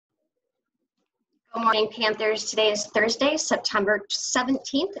Good morning, Panthers. Today is Thursday, September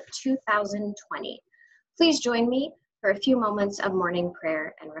 17th, 2020. Please join me for a few moments of morning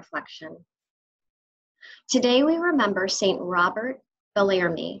prayer and reflection. Today we remember St. Robert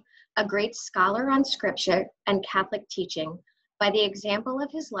Bellarmine, a great scholar on scripture and Catholic teaching. By the example of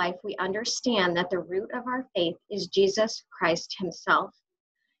his life, we understand that the root of our faith is Jesus Christ himself.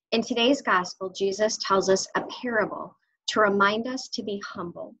 In today's gospel, Jesus tells us a parable to remind us to be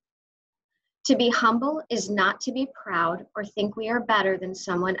humble. To be humble is not to be proud or think we are better than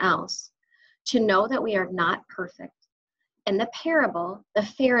someone else, to know that we are not perfect. In the parable, the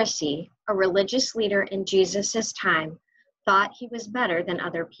Pharisee, a religious leader in Jesus' time, thought he was better than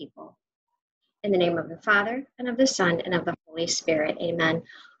other people. In the name of the Father, and of the Son, and of the Holy Spirit, amen.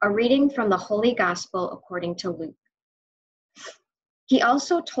 A reading from the Holy Gospel according to Luke. He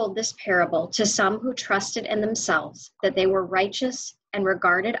also told this parable to some who trusted in themselves that they were righteous and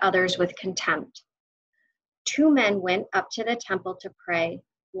regarded others with contempt. Two men went up to the temple to pray,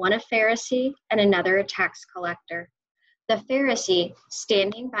 one a Pharisee and another a tax collector. The Pharisee,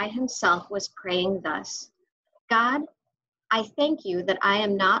 standing by himself, was praying thus: God, I thank you that I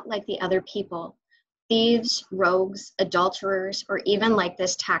am not like the other people, thieves, rogues, adulterers, or even like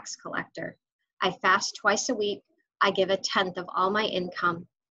this tax collector. I fast twice a week. I give a tenth of all my income.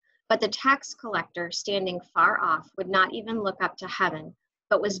 But the tax collector, standing far off, would not even look up to heaven,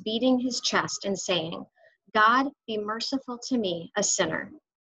 but was beating his chest and saying, God, be merciful to me, a sinner.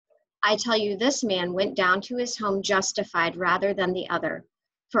 I tell you, this man went down to his home justified rather than the other.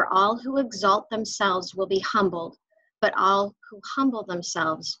 For all who exalt themselves will be humbled, but all who humble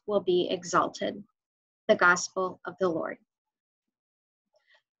themselves will be exalted. The Gospel of the Lord.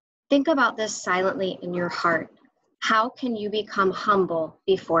 Think about this silently in your heart. How can you become humble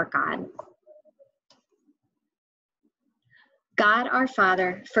before God? God, our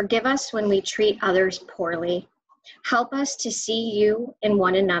Father, forgive us when we treat others poorly. Help us to see you in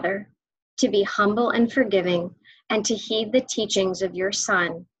one another, to be humble and forgiving, and to heed the teachings of your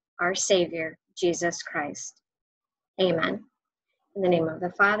Son, our Savior, Jesus Christ. Amen. In the name of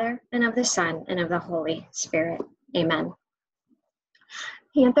the Father, and of the Son, and of the Holy Spirit. Amen.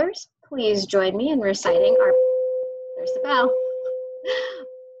 Panthers, please join me in reciting there's the bell.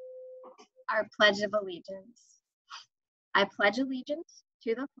 Our Pledge of Allegiance. I pledge allegiance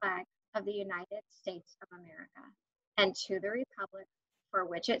to the flag of the United States of America and to the republic for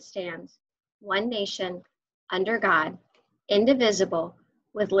which it stands, one nation, under God, indivisible,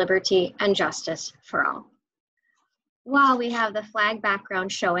 with liberty and justice for all. While we have the flag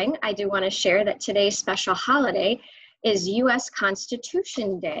background showing, I do want to share that today's special holiday is U.S.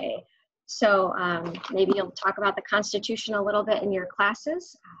 Constitution Day. So maybe you'll talk about the Constitution a little bit in your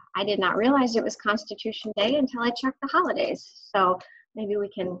classes. I did not realize it was Constitution Day until I checked the holidays. So maybe we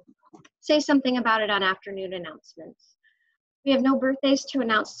can say something about it on afternoon announcements. We have no birthdays to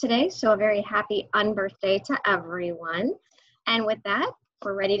announce today, so a very happy unbirthday to everyone. And with that,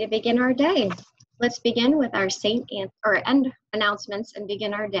 we're ready to begin our day. Let's begin with our end announcements and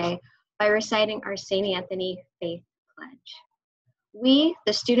begin our day by reciting our St. Anthony Faith Pledge. We,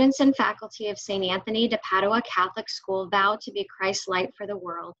 the students and faculty of St. Anthony de Padua Catholic School, vow to be Christ's light for the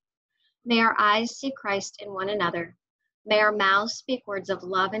world. May our eyes see Christ in one another. May our mouths speak words of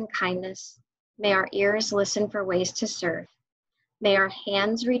love and kindness. May our ears listen for ways to serve. May our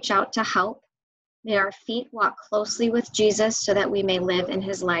hands reach out to help. May our feet walk closely with Jesus so that we may live in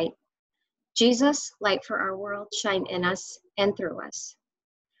his light. Jesus, light for our world, shine in us and through us.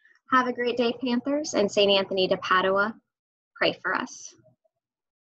 Have a great day, Panthers, and St. Anthony de Padua, pray for us.